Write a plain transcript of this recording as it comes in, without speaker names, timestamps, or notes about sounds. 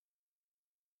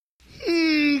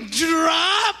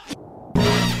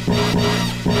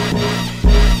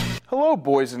Hello,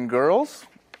 boys and girls,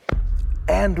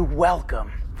 and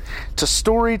welcome to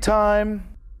Story Time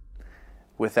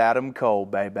with Adam Cole,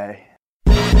 baby.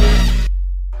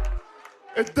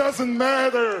 It doesn't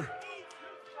matter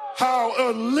how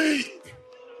elite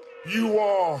you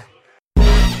are.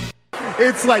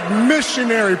 It's like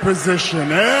missionary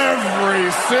position every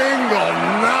single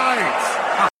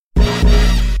night.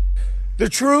 The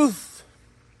truth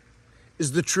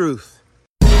is the truth.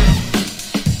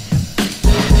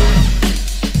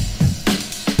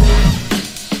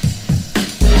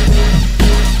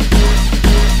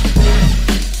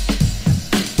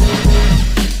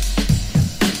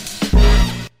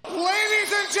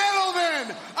 Ladies and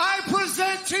gentlemen, I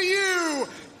present to you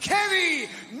Kenny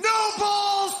No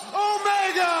Balls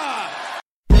Omega.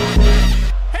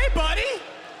 Hey, buddy.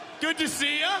 Good to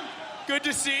see ya. Good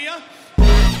to see ya.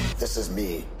 This is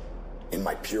me in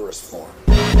my purest form.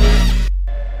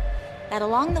 That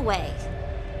along the way,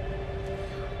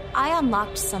 I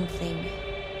unlocked something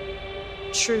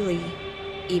truly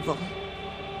evil.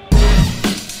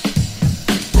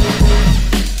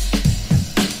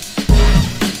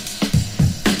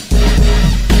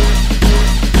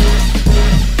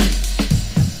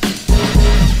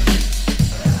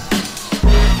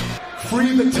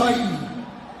 Free the Titan.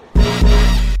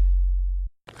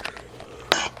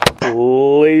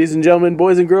 Ladies and gentlemen,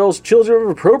 boys and girls, children of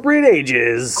appropriate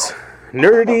ages,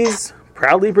 Nerdies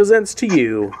proudly presents to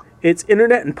you its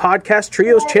internet and podcast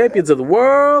trios champions of the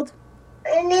world.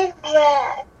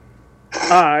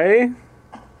 I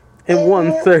am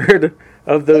 1/3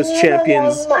 of those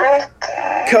champions,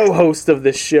 co-host of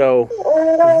this show,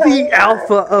 the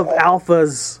alpha of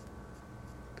alphas,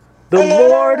 the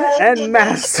Lord and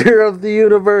Master of the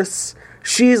universe.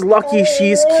 She's lucky,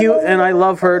 she's cute, and I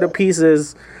love her to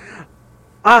pieces.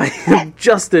 I am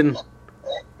Justin.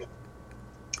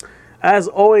 As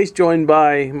always, joined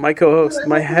by my co-host,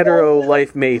 my hetero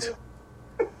life mate,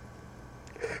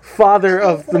 father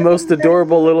of the most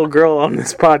adorable little girl on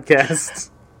this podcast,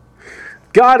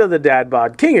 god of the dad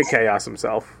bod, king of chaos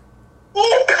himself.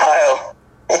 Kyle.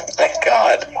 Oh my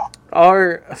god.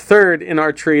 Our third in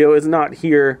our trio is not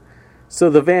here, so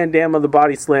the Van Damme of the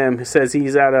Body Slam says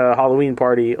he's at a Halloween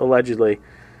party, allegedly.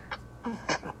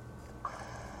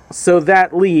 So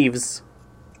that leaves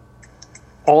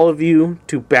all of you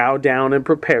to bow down and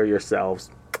prepare yourselves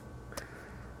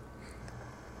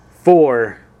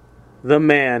for the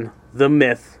man, the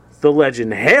myth, the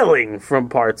legend, hailing from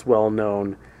parts well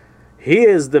known. He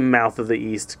is the mouth of the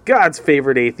East, God's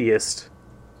favorite atheist,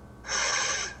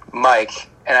 Mike,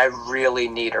 and I really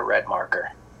need a red marker.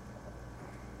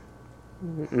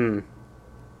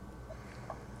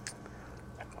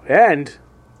 And,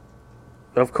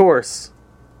 of course,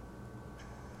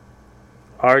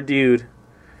 our dude,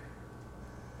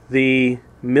 the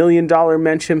 $1 million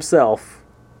mensch himself,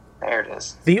 There it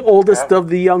is. the oldest of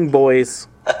the young boys.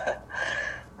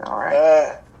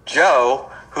 Alright. Joe,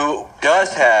 who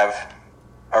does have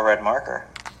a red marker.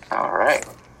 Alright.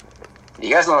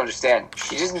 You guys don't understand.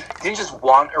 She didn't just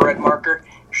want a red marker,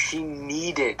 she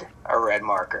needed a red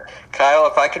marker. Kyle,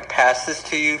 if I could pass this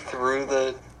to you through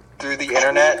the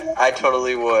internet, I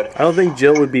totally would. I don't think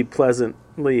Jill would be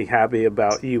pleasantly happy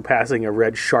about you passing a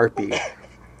red Sharpie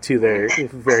to their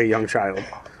very young child.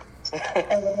 I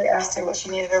literally asked her what she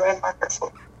needed a red marker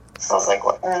for. So I was like,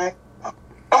 what the heck? Come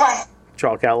on.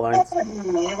 Chalk outlines. So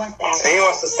he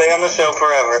wants to stay on the show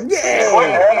forever.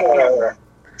 Yeah!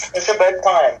 It's your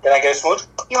bedtime. Can I get a smooch?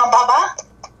 You want Baba?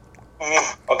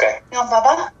 Okay. You want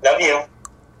Baba? Love you.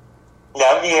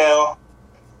 Love you.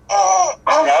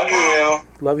 Love you.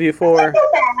 Love you for.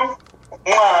 Mwah.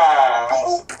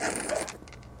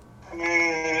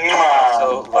 Mwah.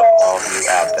 So love all of you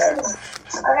out there. This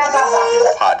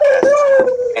podcast.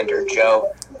 Enter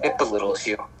Joe. It belittles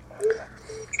you.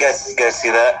 You guys see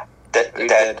that?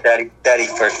 Daddy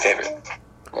first favorite.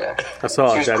 Yeah. I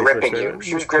saw She was Daddy gripping first you. favorite.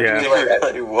 She was gripping Yeah. you like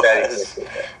that.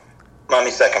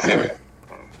 Mommy's second favorite.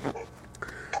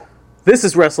 This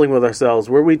is Wrestling with Ourselves,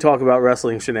 where we talk about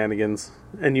wrestling shenanigans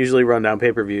and usually run down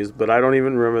pay-per-views, but I don't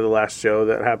even remember the last show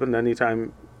that happened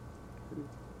anytime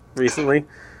recently.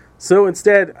 So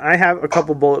instead, I have a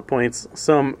couple bullet points,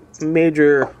 some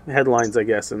major headlines, I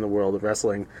guess, in the world of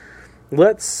wrestling.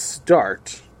 Let's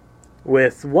start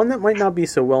with one that might not be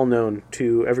so well known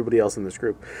to everybody else in this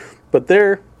group, but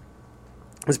there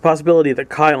is a possibility that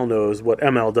Kyle knows what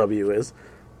MLW is.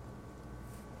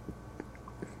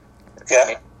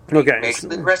 Yeah. Okay. Major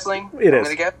League Wrestling? It is.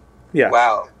 Gonna get? Yeah.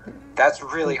 Wow. That's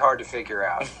really hard to figure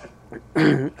out.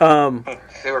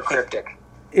 They were cryptic.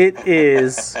 It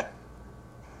is.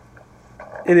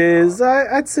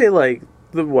 I'd say like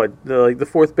the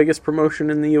fourth biggest promotion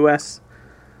in the U.S.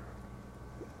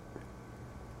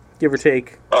 give or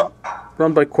take.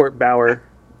 Run by Court Bauer,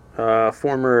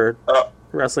 former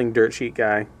wrestling dirt sheet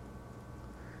guy.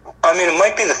 I mean, it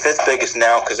might be the 5th biggest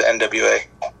now because of NWA.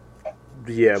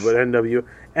 Yeah, but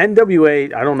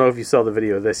NWA, I don't know if you saw the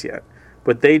video of this yet,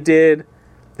 but they did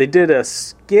a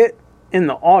skit in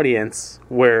the audience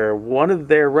where one of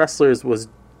their wrestlers was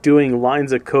doing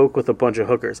lines of coke with a bunch of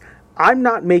hookers. I'm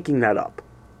not making that up.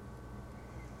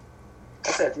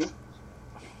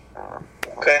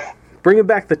 Okay. Bringing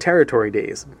back the territory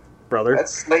days, brother.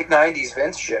 That's late 90s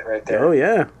Vince shit right there. Oh,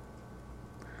 yeah.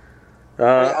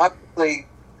 I mean, obviously,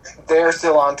 they're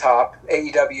still on top.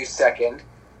 AEW second.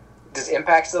 Does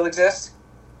Impact still exist?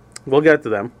 We'll get to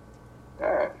them.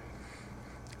 All right.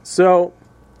 So,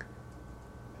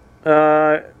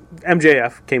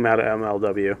 MJF came out of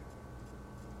MLW.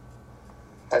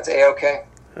 That's A-okay.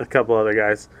 A couple other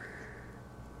guys.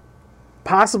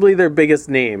 Possibly their biggest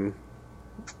name.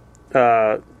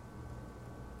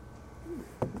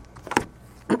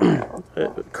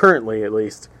 Currently, at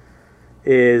least,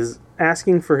 is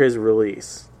asking for his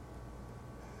release.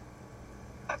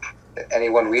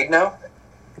 Anyone we'd know?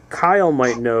 Kyle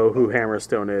might know who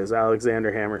Hammerstone is.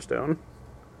 Alexander Hammerstone.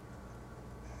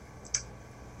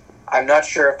 I'm not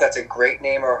sure if that's a great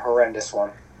name or a horrendous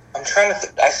one. I'm trying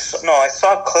to. I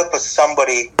saw a clip of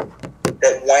somebody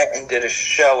that went and did a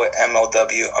show at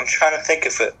MLW. I'm trying to think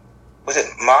if it was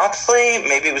Moxley.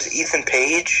 Maybe it was Ethan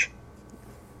Page.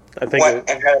 I think went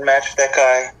and had a match with that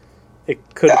guy. It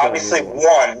could have obviously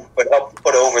won, but helped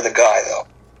put over the guy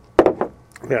though.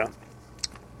 Yeah,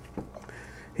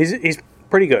 he's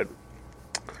pretty good.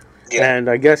 Yeah. And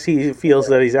I guess he feels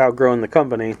that he's outgrown the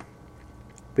company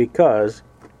because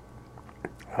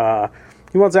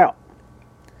he wants out.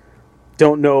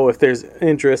 Don't know if there's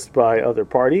interest by other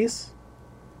parties,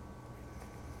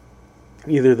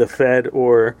 either the Fed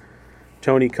or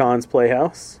Tony Khan's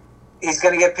Playhouse. He's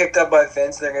going to get picked up by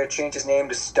Vince. They're going to change his name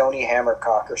to Stony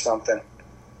Hammercock or something.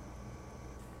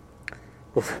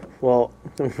 Well,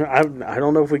 I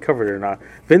don't know if we covered it or not.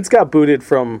 Vince got booted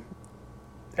from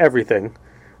everything.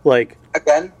 Like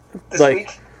again this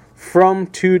week? From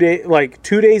 2 days,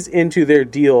 2 days into their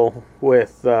deal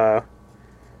with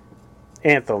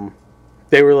Anthem,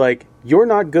 they were like, "You're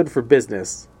not good for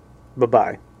business.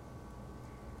 Bye-bye."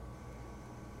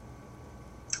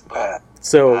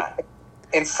 So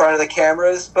in front of the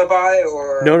cameras, bye-bye,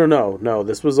 or no.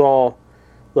 This was all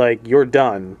like, "You're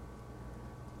done.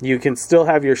 You can still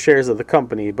have your shares of the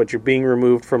company, but you're being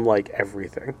removed from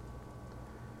everything."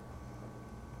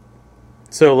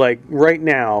 So right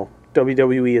now,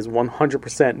 WWE is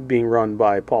 100% being run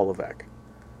by Paul Levesque.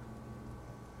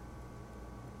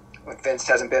 Vince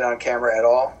hasn't been on camera at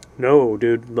all? No,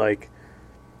 dude.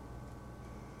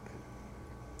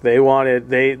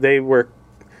 They were,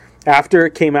 after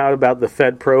it came out about the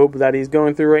Fed probe that he's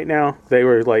going through right now, they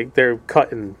were they're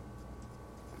cutting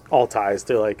all ties.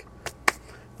 They're like,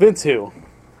 Vince who?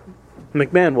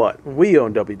 McMahon what? We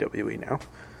own WWE now.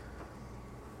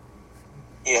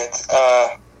 Yeah,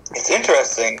 it's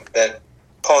interesting that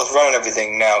Paul's running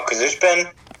everything now because there's been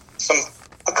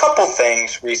a couple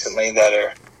things recently that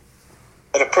are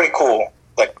pretty cool,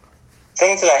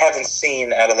 things that I haven't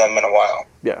seen out of them in a while.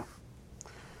 Yeah,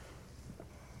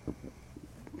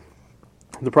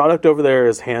 the product over there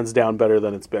is hands down better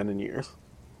than it's been in years,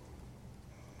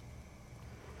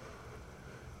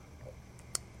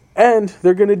 and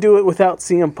they're going to do it without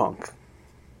CM Punk.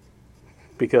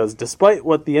 Because despite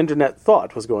what the internet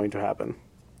thought was going to happen,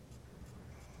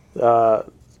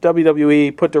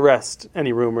 WWE put to rest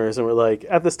any rumors and were like,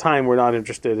 at this time, we're not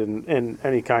interested in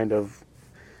any kind of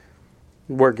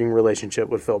working relationship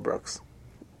with Phil Brooks.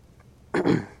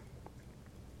 Yeah.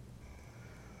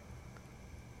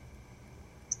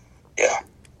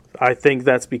 I think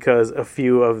that's because a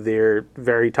few of their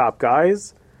very top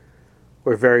guys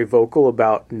were very vocal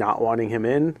about not wanting him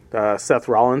in. Seth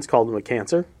Rollins called him a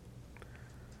cancer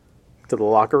to the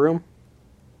locker room.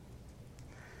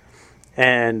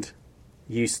 And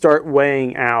you start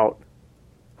weighing out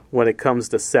when it comes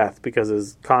to Seth because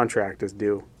his contract is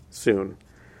due soon.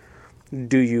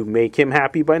 Do you make him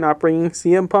happy by not bringing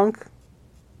CM Punk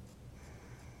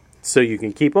so you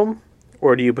can keep him?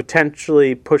 Or do you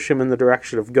potentially push him in the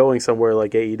direction of going somewhere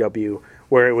like AEW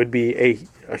where it would be a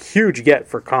huge get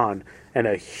for Khan and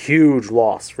a huge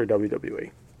loss for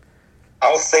WWE?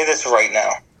 I'll say this right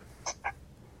now.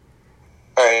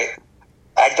 All right,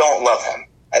 I don't love him.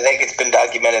 I think it's been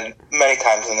documented many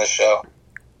times on this show.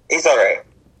 He's all right.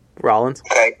 Rollins?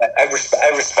 Okay, I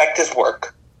respect his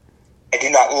work. I do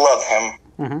not love him.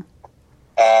 Mm-hmm.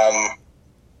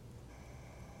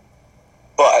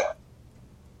 But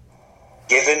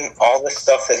give given all the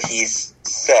stuff that he's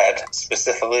said,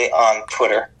 specifically on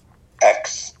Twitter,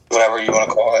 X, whatever you want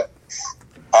to call it,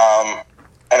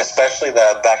 and especially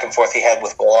the back and forth he had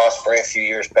with Will Ospreay a few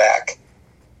years back,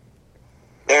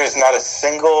 there is not a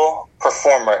single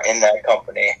performer in that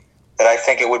company that I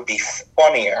think it would be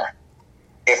funnier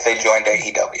if they joined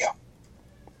AEW.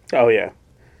 Oh, yeah.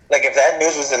 Like, if that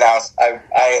news was announced,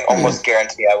 I almost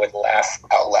guarantee I would laugh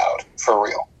out loud, for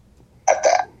real, at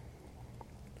that.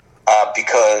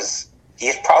 Because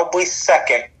he's probably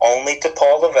second only to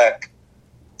Paul Levesque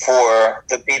for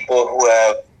the people who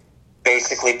have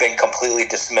basically been completely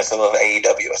dismissive of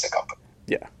AEW as a company.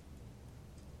 Yeah.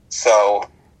 So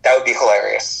that would be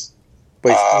hilarious.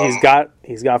 But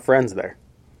he's got friends there.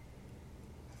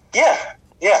 Yeah.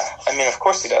 I mean, of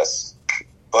course he does.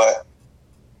 But,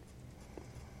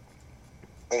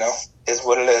 you know, is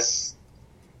what it is.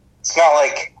 It's not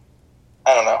like,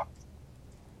 I don't know.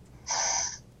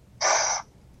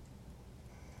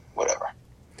 Whatever.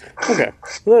 Okay.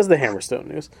 Well, that's the Hammerstone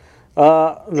news.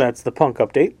 That's the Punk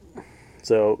update.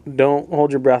 So don't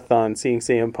hold your breath on seeing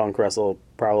CM Punk wrestle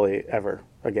probably ever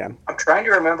again. I'm trying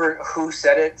to remember who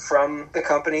said it from the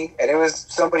company, and it was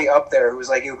somebody up there who was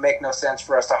like, it would make no sense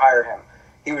for us to hire him.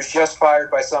 He was just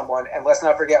fired by someone, and let's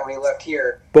not forget when he left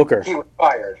here, Booker. he was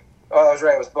fired. Oh, that was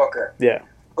right, it was Booker. Yeah.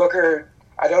 Booker,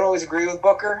 I don't always agree with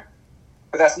Booker,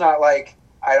 but that's not like,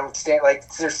 I don't stand,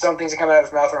 like, there's some things that come out of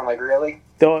his mouth where I'm like, really?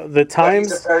 The times,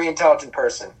 but he's a very intelligent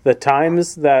person. The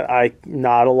times that I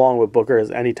nod along with Booker is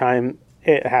anytime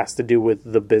it has to do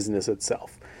with the business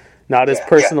itself. Not his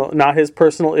not his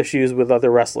personal issues with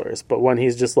other wrestlers, but when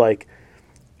he's just like,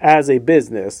 as a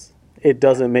business, it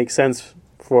doesn't make sense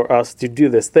for us to do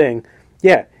this thing.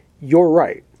 Yeah, you're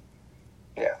right.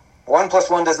 Yeah. 1 +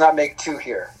 1 does not make 2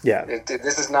 here. Yeah.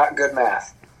 This is not good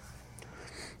math.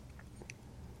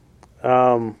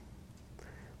 Bryan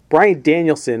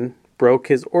Danielson broke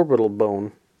his orbital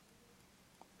bone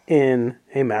in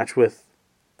a match with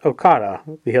Okada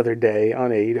the other day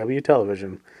on AEW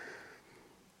television.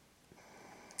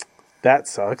 That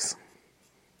sucks.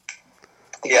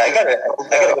 Yeah, I gotta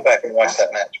go back and watch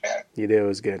that match, man. You did. It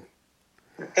was good.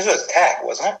 This was tag,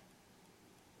 wasn't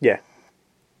it?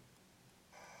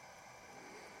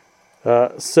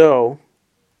 Yeah. So,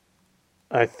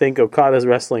 I think Okada's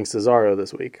wrestling Cesaro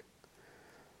this week.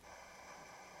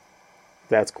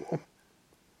 That's cool.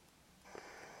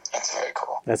 That's very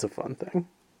cool. That's a fun thing.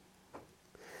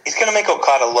 He's gonna make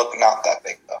Okada look not that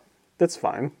big, though. That's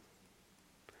fine.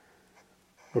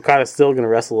 Okada's still going to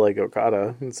wrestle like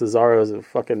Okada. And Cesaro's a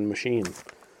fucking machine.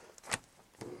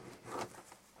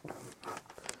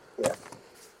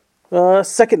 Yeah.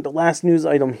 Second to last news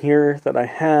item here that I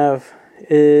have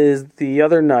is the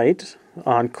other night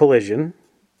on Collision,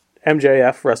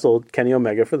 MJF wrestled Kenny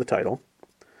Omega for the title.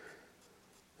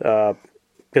 Because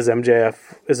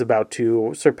MJF is about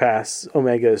to surpass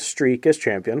Omega's streak as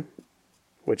champion,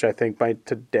 which I think by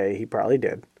today he probably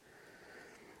did.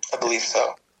 I believe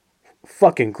so.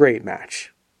 Fucking great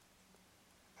match.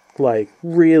 Like,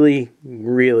 really,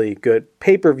 really good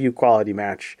pay-per-view quality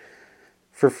match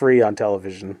for free on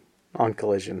television on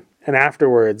Collision. And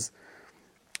afterwards,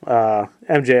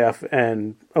 MJF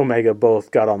and Omega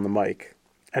both got on the mic.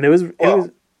 And it was...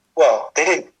 Well, they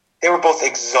did. They were both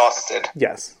exhausted.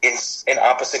 Yes. In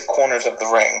opposite corners of the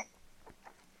ring.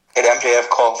 And MJF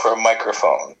called for a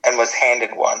microphone and was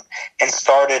handed one and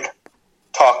started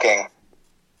talking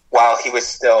while he was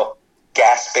still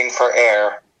gasping for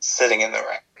air, sitting in the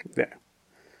ring. Yeah.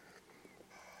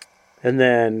 And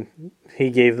then he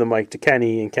gave the mic to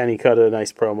Kenny, and Kenny cut a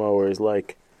nice promo where he's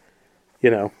like,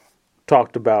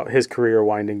 talked about his career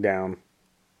winding down.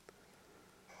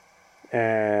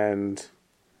 And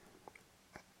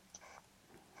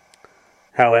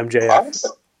how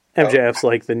MJF's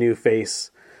like the new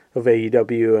face of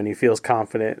AEW, and he feels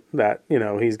confident that,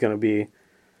 he's going to be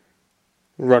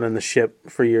running the ship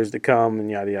for years to come,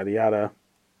 and yada yada yada.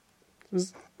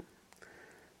 It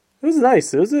was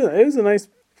nice. It was a nice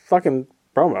fucking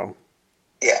promo.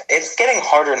 Yeah, it's getting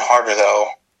harder and harder though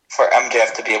for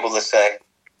MJF to be able to say,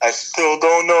 "I still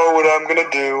don't know what I'm gonna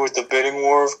do with the bidding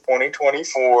war of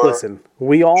 2024." Listen,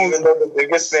 even though the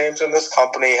biggest names in this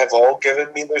company have all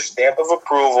given me their stamp of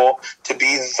approval to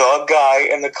be the guy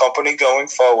in the company going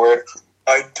forward,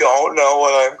 I don't know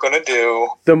what I'm going to do.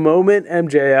 The moment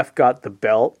MJF got the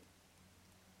belt,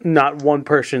 not one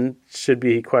person should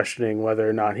be questioning whether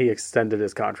or not he extended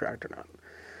his contract or not.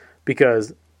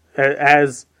 Because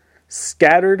as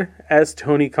scattered as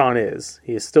Tony Khan is,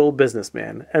 he is still a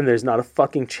businessman, and there's not a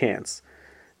fucking chance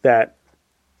that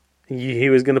he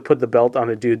was going to put the belt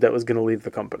on a dude that was going to leave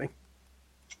the company.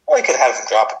 Well, he could have him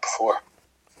drop it before.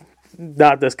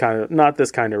 Not this kind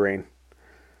of reign.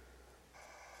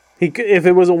 If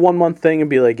it was a 1 month thing, it'd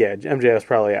be like, yeah, MJF's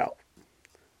probably out.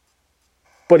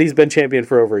 But he's been champion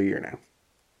for over a year now.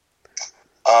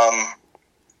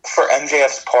 For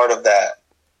MJF's part of that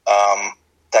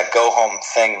go home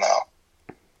thing,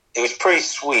 though, it was pretty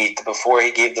sweet that before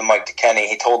he gave the mic to Kenny,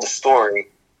 he told the story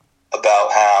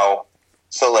about how,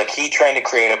 so like he trained to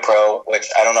create a pro, which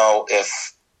I don't know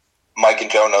if Mike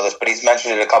and Joe know this, but he's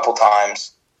mentioned it a couple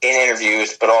times in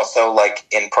interviews, but also like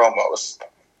in promos.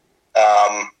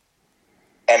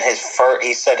 And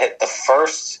he said the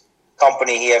first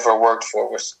company he ever worked for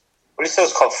was, what did he say it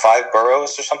was called, Five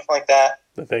Boroughs or something like that?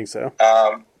 I think so.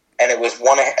 And it was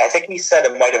I think he said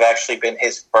it might have actually been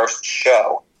his first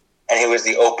show, and he was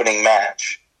the opening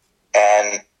match.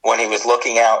 And when he was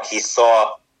looking out, he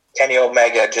saw Kenny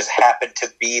Omega just happened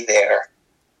to be there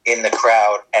in the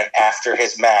crowd, and after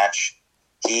his match,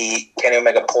 Kenny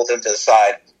Omega pulled him to the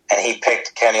side, and he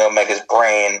picked Kenny Omega's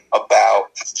brain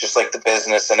about just like the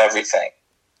business and everything.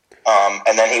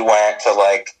 And then he went to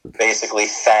like basically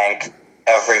thank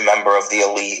every member of the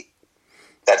Elite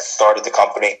that started the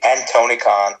company and Tony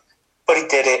Khan, but he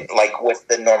did it like with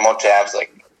the normal jabs,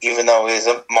 like even though he was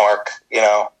a mark,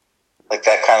 like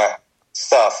that kind of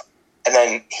stuff. And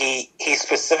then he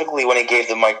specifically, when he gave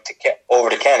the mic over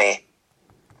to Kenny,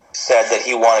 said that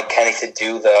he wanted Kenny to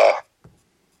do the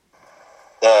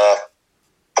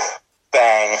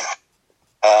bang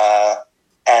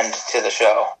end to the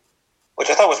show, which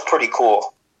I thought was pretty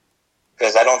cool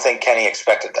because I don't think Kenny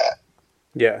expected that.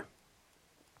 Yeah.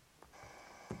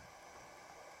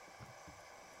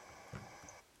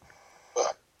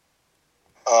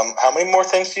 How many more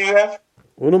things do you have?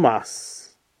 Uno más.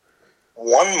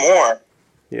 One more?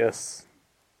 Yes.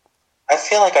 I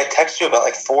feel like I texted you about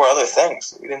like 4 other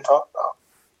things that we didn't talk about.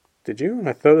 Did you?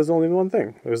 I thought it was only one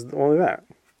thing. It was only that.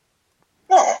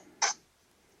 No.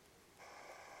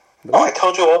 Oh, I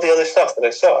told you all the other stuff that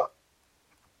I saw.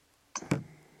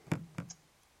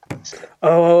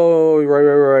 Oh,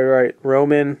 right.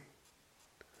 Roman.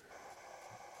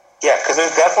 Yeah, because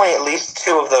there's definitely at least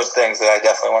 2 of those things that I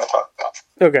definitely want to talk about.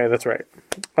 Okay, that's right.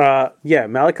 Yeah,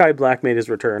 Malachi Black made his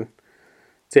return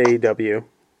to AEW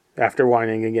after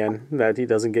whining again that he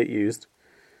doesn't get used.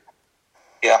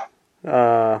 Yeah.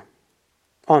 On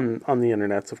the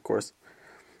internets, of course.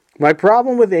 My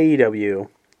problem with AEW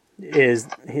is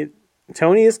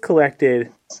Tony has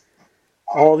collected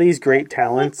all these great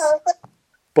talents,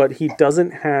 but he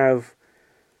doesn't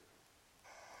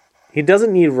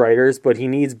need writers, but he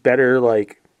needs better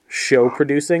like show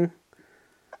producing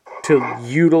to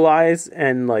utilize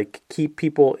and like keep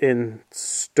people in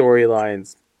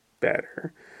storylines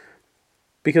better.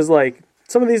 Because like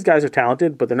some of these guys are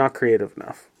talented, but they're not creative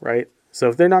enough, right? So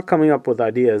if they're not coming up with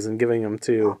ideas and giving them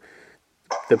to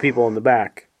the people in the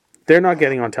back, they're not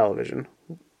getting on television,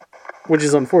 which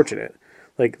is unfortunate.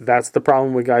 Like that's the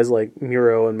problem with guys like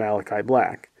Miro and Malachi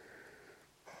Black.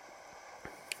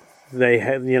 They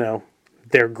have,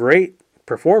 they're great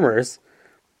performers,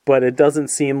 but it doesn't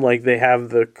seem like they have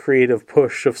the creative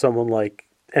push of someone like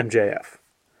MJF,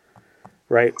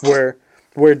 right? Where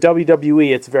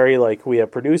WWE, it's very like we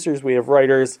have producers, we have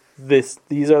writers. These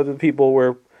are the people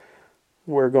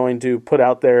we're going to put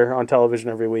out there on television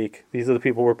every week. These are the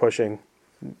people we're pushing,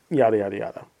 yada yada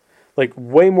yada. Like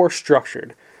way more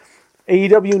structured.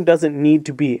 AEW doesn't need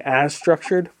to be as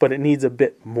structured, but it needs a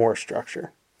bit more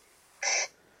structure.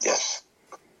 Yes.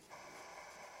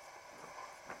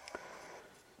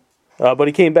 But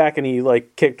he came back and he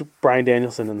like kicked Bryan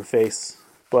Danielson in the face.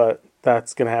 But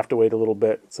that's going to have to wait a little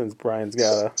bit since Bryan's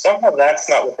got a... Somehow that's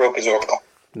not what broke his orbital.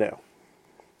 No.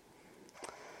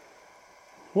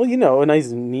 Well, a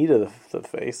nice knee to the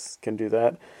face can do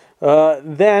that.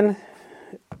 Then,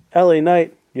 LA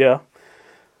Knight,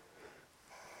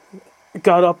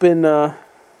 got up in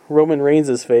Roman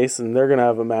Reigns' face, and they're going to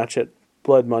have a match at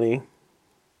Blood Money.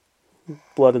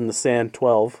 Blood in the Sand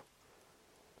 12.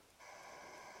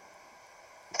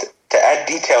 To add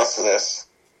details to this,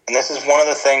 and this is one of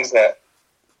the things that,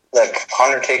 like,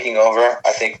 Hunter taking over,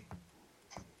 I think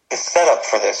the setup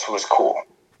for this was cool.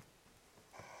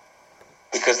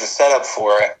 Because the setup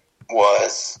for it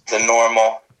was the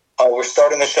normal, we're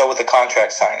starting the show with a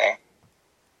contract signing.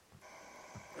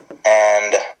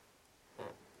 And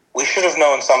we should have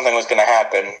known something was going to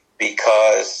happen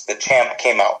because the champ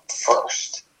came out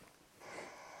first.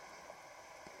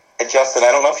 And Justin,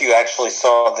 I don't know if you actually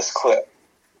saw this clip,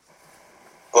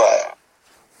 but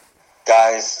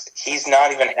guys, he's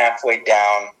not even halfway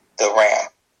down the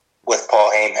ramp with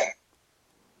Paul Heyman.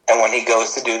 And when he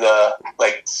goes to do the,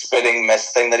 like, spitting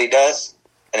mist thing that he does,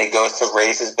 and he goes to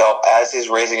raise his belt. As he's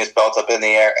raising his belt up in the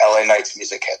air, LA Knight's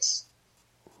music hits.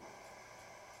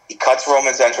 He cuts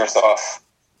Roman's entrance off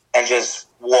and just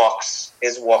walks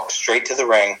straight to the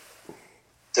ring.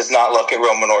 Does not look at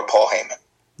Roman or Paul Heyman.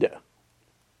 Yeah.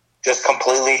 Just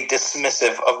completely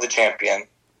dismissive of the champion.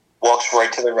 Walks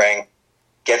right to the ring,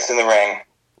 gets in the ring,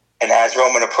 and as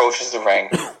Roman approaches the ring,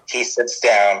 he sits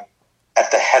down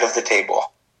at the head of the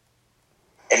table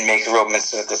and makes Roman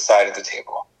sit at the side of the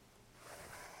table.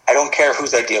 I don't care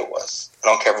whose idea it was. I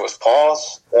don't care if it was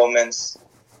Paul's, Roman's.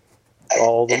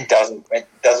 It doesn't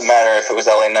matter if it was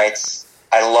LA Knight's.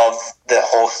 I love the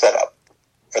whole setup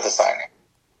for the signing.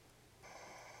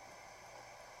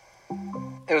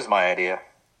 It was my idea.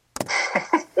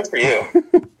 Good for you.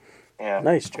 Yeah.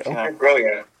 Nice, Joe. You're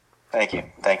brilliant. Thank you.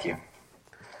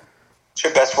 It's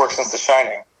your best work since The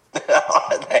Shining.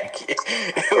 Thank you.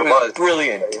 It was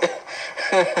brilliant.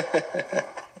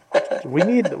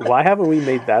 Why haven't we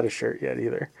made that a shirt yet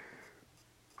either?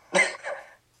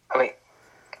 I mean,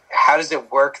 how does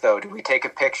it work, though? Do we take a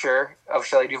picture of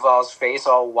Shelley Duvall's face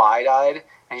all wide-eyed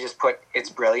and just put "It's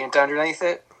brilliant" underneath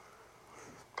it?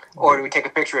 Or do we take a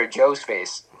picture of Joe's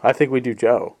face? I think we do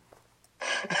Joe.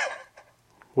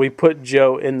 We put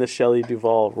Joe in the Shelley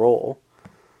Duvall role.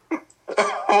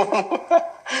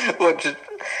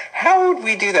 How would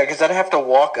we do that? Because I'd have to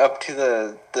walk up to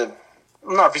the.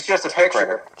 No, if it's just a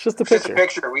picture. Just a Just a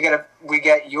picture. We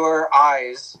get your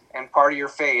eyes and part of your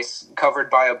face covered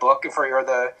by a book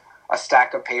a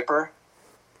stack of paper.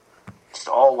 Just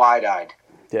all wide-eyed.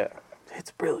 Yeah.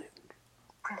 It's brilliant.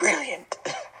 Brilliant.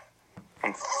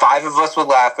 And 5 of us would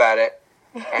laugh at it,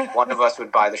 and 1 of us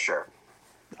would buy the shirt.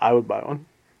 I would buy one.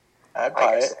 I'd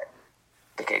buy it.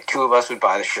 Okay, 2 of us would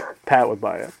buy the shirt. Pat would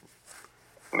buy it.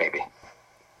 Maybe.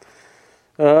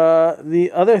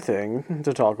 The other thing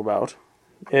to talk about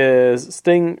is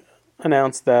Sting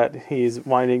announced that he's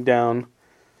winding down.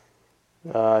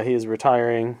 He is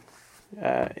retiring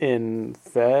in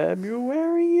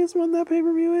February is when that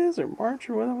pay-per-view is, or March,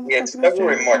 or whatever. Yeah, it's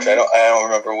February, March. I don't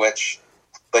remember which.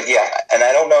 But yeah, and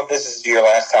I don't know if this is your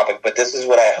last topic, but this is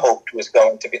what I hoped was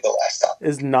going to be the last topic.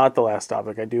 Is not the last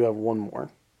topic. I do have one more.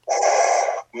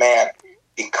 Man,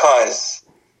 because,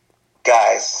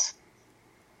 guys,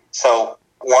 so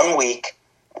 1 week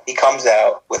he comes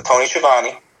out with Tony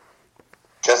Schiavone,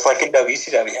 just like in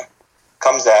WCW,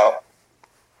 comes out,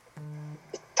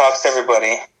 talks to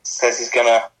everybody, says he's going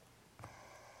to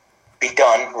be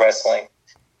done wrestling,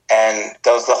 and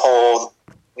does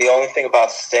the only thing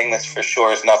about Sting that's for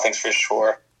sure is nothing's for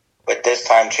sure, but this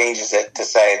time changes it to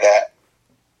say that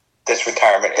this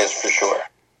retirement is for sure.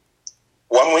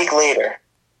 1 week later,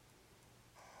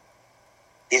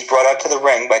 he's brought out to the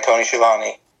ring by Tony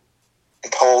Schiavone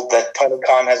and told that Tony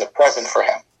Khan has a present for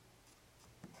him.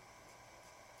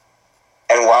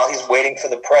 And while he's waiting for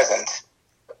the present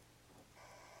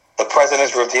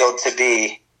is revealed to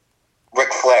be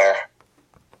Ric Flair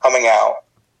coming out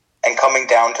and coming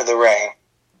down to the ring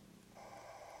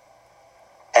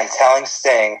and telling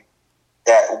Sting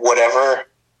that whatever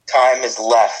time is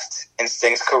left in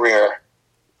Sting's career,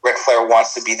 Ric Flair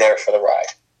wants to be there for the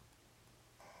ride.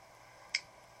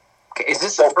 Okay, is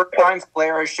this the first time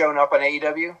Flair has shown up on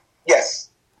AEW? Yes.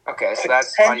 Okay, so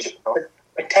that's funny.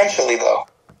 Potentially, though,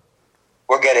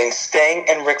 we're getting Sting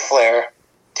and Ric Flair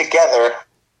together,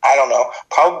 I don't know,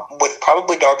 with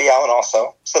probably Darby Allin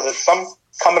also. So there's some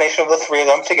combination of the 3 of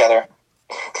them together.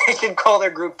 They should call their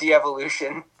group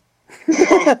De-Evolution.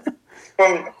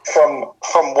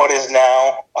 From what is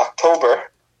now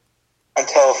October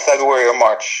until February or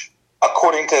March,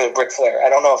 according to Ric Flair. I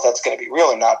don't know if that's going to be real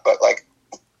or not, but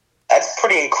that's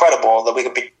pretty incredible that we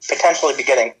could potentially be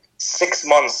getting 6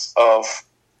 months of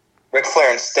Ric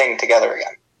Flair and Sting together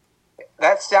again.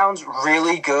 That sounds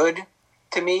really good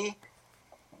to me,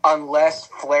 unless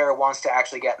Flair wants to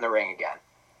actually get in the ring again.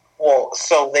 Well,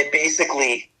 so they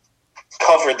basically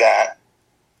covered that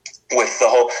with the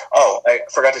whole... Oh, I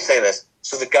forgot to say this.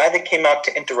 So the guy that came out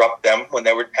to interrupt them when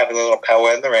they were having a little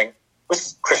powwow in the ring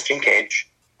was Christian Cage.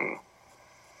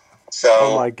 So,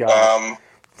 oh my God.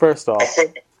 First off,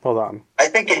 hold on. I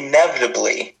think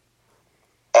inevitably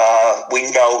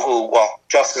we know who... Well,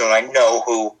 Justin and I know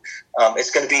who...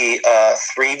 it's going to be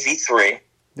 3v3.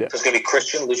 Yeah. So it's going to be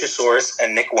Christian, Luchasaurus,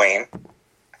 and Nick Wayne.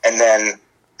 And then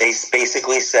they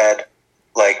basically said,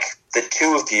 the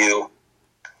 2 of you,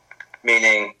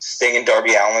 meaning Sting and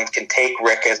Darby Allin, can take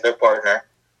Rick as their partner,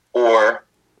 or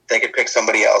they could pick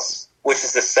somebody else, which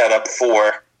is the setup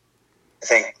for, I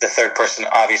think, the 3rd person,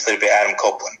 obviously, to be Adam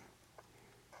Copeland.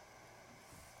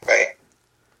 Right?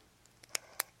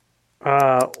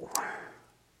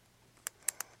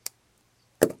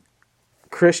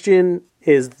 Christian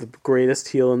is the greatest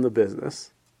heel in the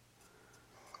business.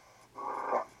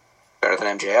 Better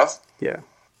than MJF? Yeah.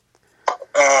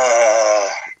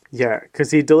 Yeah,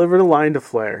 because he delivered a line to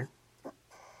Flair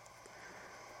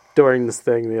during this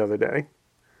thing the other day.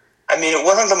 I mean, it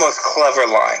wasn't the most clever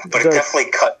line, but it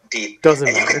definitely cut deep. Doesn't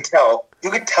and matter. You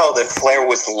could tell that Flair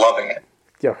was loving it.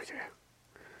 Yeah.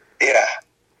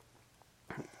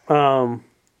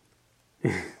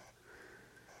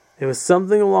 It was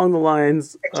something along the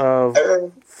lines of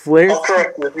Flair. I'll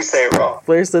correct you if you say it wrong.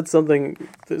 Flair said something.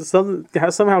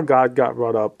 Somehow God got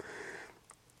brought up,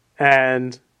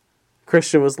 and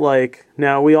Christian was like,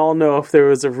 "Now we all know if there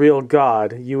was a real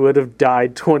God, you would have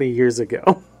died 20 years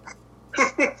ago."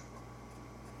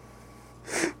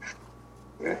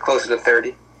 Closer to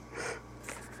 30.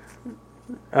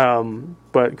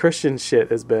 But Christian's shit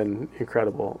has been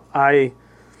incredible. I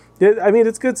mean,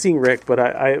 it's good seeing Rick, but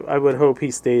I would hope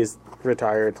he stays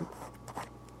retired.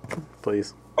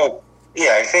 Please. Oh,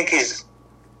 yeah,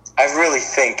 I really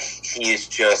think he is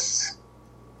just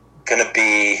going to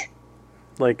be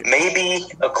like maybe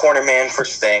a corner man for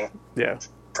Sting. Yeah.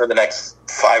 For the next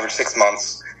 5 or 6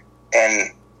 months.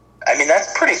 And, I mean,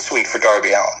 that's pretty sweet for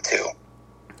Darby Allin, too.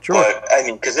 Sure. But, I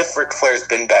mean, because if Ric Flair's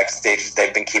been backstage,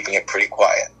 they've been keeping it pretty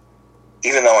quiet.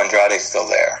 Even though Andrade's still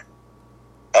there.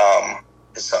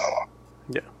 His son-in-law.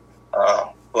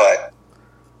 Yeah. But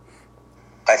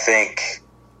I think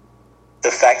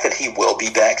the fact that he will be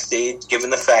backstage, given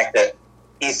the fact that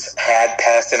he's had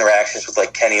past interactions with,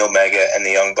 like, Kenny Omega and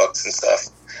the Young Bucks and stuff,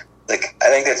 like, I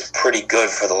think that's pretty good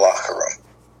for the locker room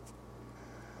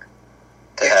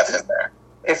to have him there.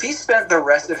 If he spent the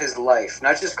rest of his life,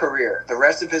 not just career, the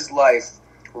rest of his life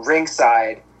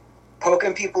ringside,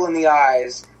 poking people in the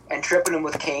eyes and tripping them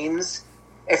with canes,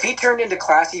 if he turned into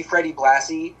classy Freddie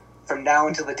Blassie from now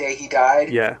until the day he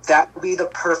died, that would be the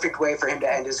perfect way for him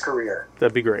to end his career.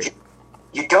 That'd be great.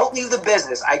 You don't leave the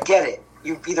business. I get it.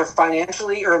 You either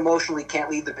financially or emotionally can't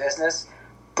leave the business,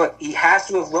 but he has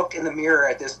to have looked in the mirror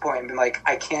at this point and been like,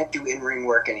 I can't do in-ring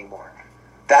work anymore.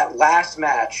 That last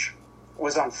match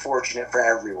was unfortunate for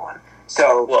everyone.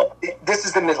 So this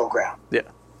is the middle ground. Yeah.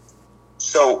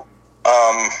 So,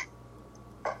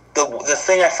 the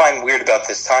thing I find weird about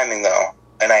this timing, though,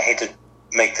 and I hate to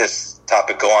make this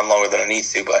topic go on longer than it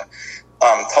needs to, but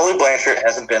Tully Blanchard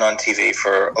hasn't been on TV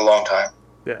for a long time.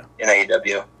 Yeah. In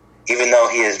AEW, even though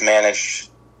he has managed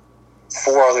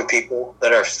 4 other people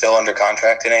that are still under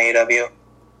contract in AEW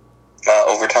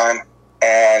over time,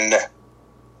 and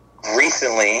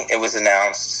recently it was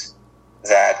announced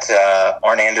that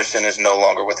Arn Anderson is no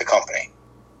longer with the company.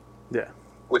 Yeah.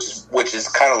 Which is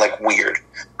kind of like weird,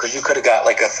 because you could have got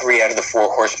like a 3 out of the 4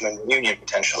 Horsemen reunion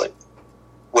potentially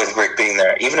with Rick being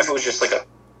there, even if it was just like a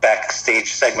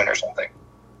backstage segment or something.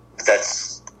 But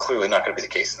that's clearly not going to be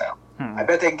the case now. I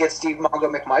bet they can get Steve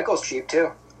Mongo McMichaels cheap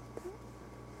too.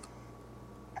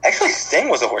 Actually, Sting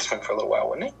was a Horseman for a little while,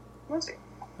 wasn't he? Was he?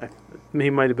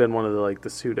 He might have been one of the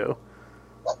pseudo.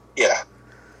 Yeah.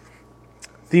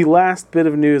 The last bit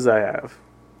of news I have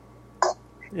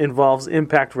involves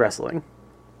Impact Wrestling.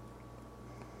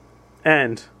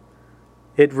 And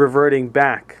it reverting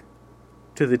back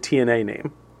to the TNA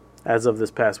name as of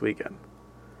this past weekend.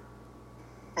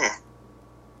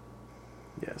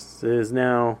 Yes, it is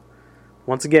now,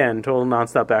 once again, Total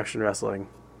Nonstop Action Wrestling.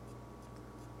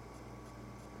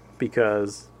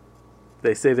 Because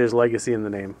they say there's legacy in the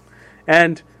name.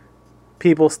 And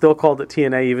people still called it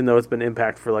TNA even though it's been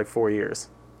Impact for like 4 years.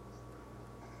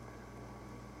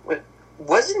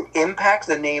 Wasn't Impact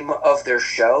the name of their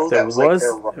show?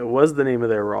 It was the name of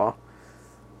their Raw.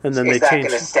 And then Is they that changed.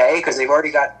 going to stay? Because they've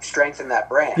already got strength in that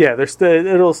brand. Yeah,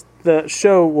 the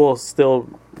show will still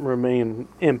remain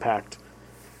Impact.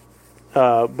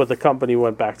 But the company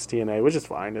went back to TNA, which is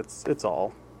fine. It's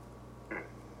all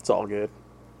good.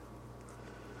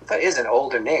 That is an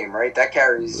older name, right? That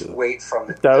carries weight from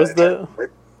the... That was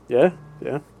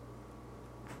Yeah.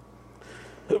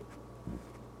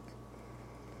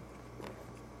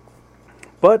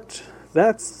 But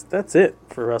that's it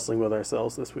for Wrestling With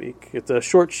Ourselves this week. It's a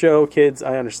short show, kids,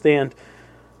 I understand.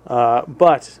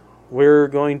 But we're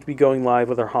going to be going live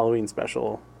with our Halloween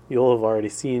special. You'll have already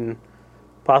seen,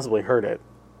 possibly heard it,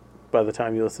 by the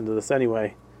time you listen to this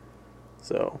anyway.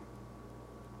 So,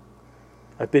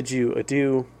 I bid you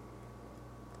adieu.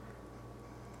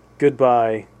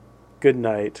 Goodbye. Good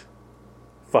night.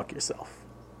 Fuck yourself.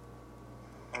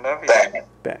 Love you. Bang.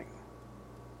 Bang.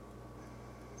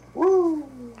 Woo.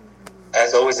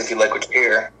 As always, if you like what you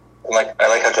hear, I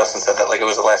like how Justin said that like it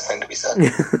was the last thing to be said.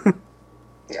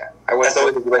 Yeah. As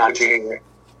always, if you like what you hear,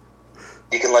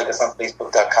 You can like us on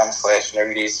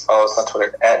Facebook.com/Nerdities. Follow us on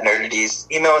Twitter @Nerdities.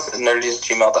 Email us at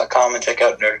nerdities@gmail.com and check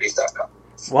out nerdities.com.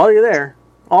 While you're there,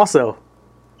 also,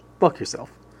 fuck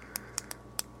yourself.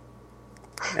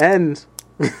 And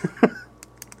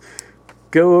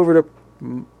go over to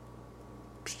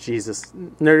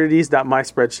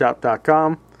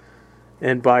nerdities.myspreadshop.com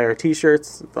and buy our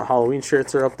t-shirts. The Halloween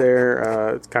shirts are up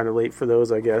there. It's kind of late for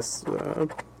those, I guess.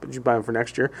 But you buy them for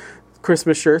next year.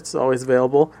 Christmas shirts, always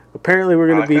available. Apparently, we're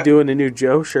going to be doing a new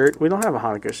Joe shirt. We don't have a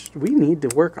Hanukkah we need to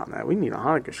work on that. We need a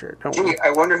Hanukkah shirt, don't we? I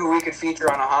wonder who we could feature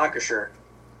on a Hanukkah shirt.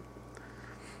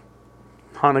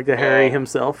 Hanukkah Harry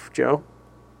himself, Joe.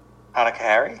 Hanukkah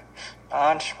Harry?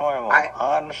 On Shlomo.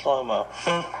 On Shlomo.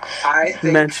 I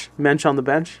think... Mensch on the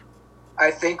bench?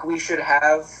 I think we should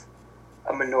have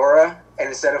a menorah, and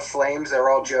instead of flames, they're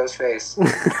all Joe's face.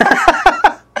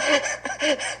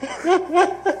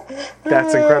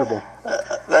 That's incredible.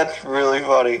 That's really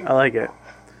funny. I like it.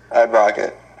 I'd rock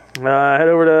it. Head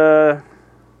over to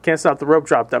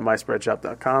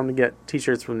can'tstoptheropedrop.myspreadshop.com to get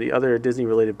t-shirts from the other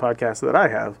Disney-related podcasts that I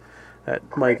have that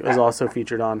Mike is also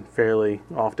featured on fairly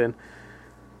often.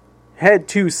 Head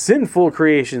to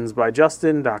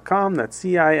sinfulcreationsbyjustin.com. That's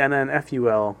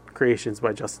CINNFUL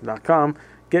creationsbyjustin.com.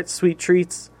 Get sweet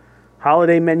treats.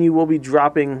 Holiday menu will be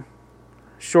dropping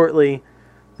shortly.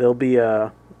 There'll be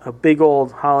a big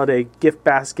old holiday gift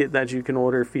basket that you can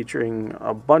order featuring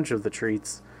a bunch of the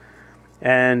treats.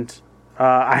 And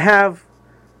I'll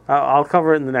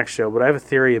cover it in the next show, but I have a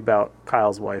theory about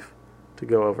Kyle's wife to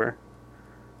go over.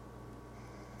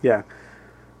 Yeah.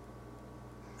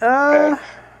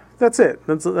 That's it.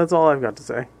 That's all I've got to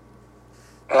say.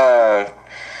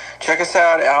 Check us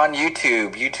out on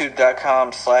YouTube,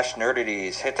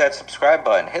 youtube.com/nerdities. Hit that subscribe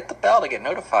button. Hit the bell to get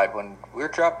notified when we're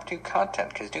dropping new content,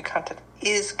 because new content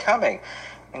is coming,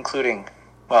 including,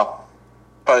 well,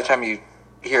 by the time you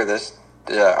hear this,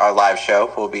 our live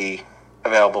show will be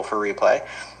available for replay.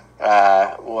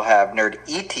 We'll have Nerd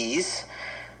ETs.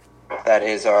 That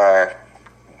is our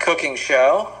cooking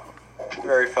show.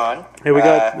 Very fun. Hey, we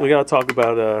got to talk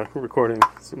about recording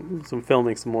some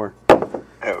filming some more.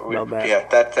 Yeah,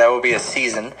 that will be a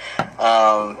season.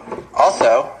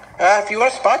 Also, if you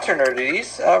want to sponsor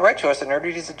Nerdities, write to us at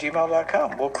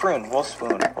nerdities@gmail.com. We'll croon, we'll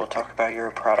spoon, we'll talk about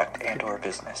your product and or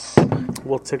business.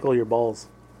 We'll tickle your balls.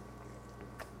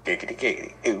 Giggity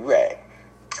giggity, hooray.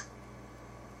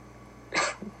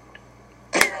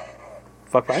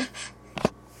 Fuck bye.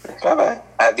 Bye-bye.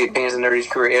 I have the opinions of Nerdy's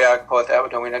career. Yeah, I can pull it that.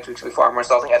 Don't we next week's will be far more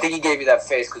insulting. I think he gave you that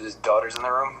face because his daughter's in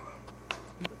the room.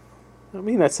 I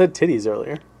mean, I said titties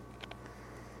earlier.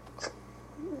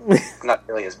 Not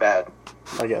really as bad.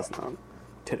 I guess not.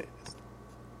 Titties.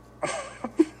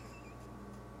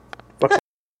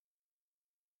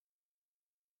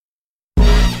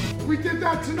 We did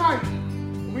that tonight.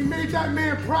 We made that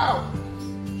man proud.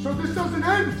 So this doesn't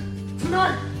end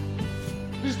tonight.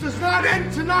 This does not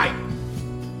end tonight.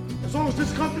 As long as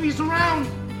this company's around,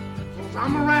 as long as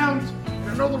I'm around,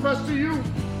 and I know the rest of you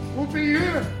will be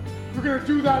here, we're gonna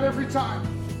do that every time.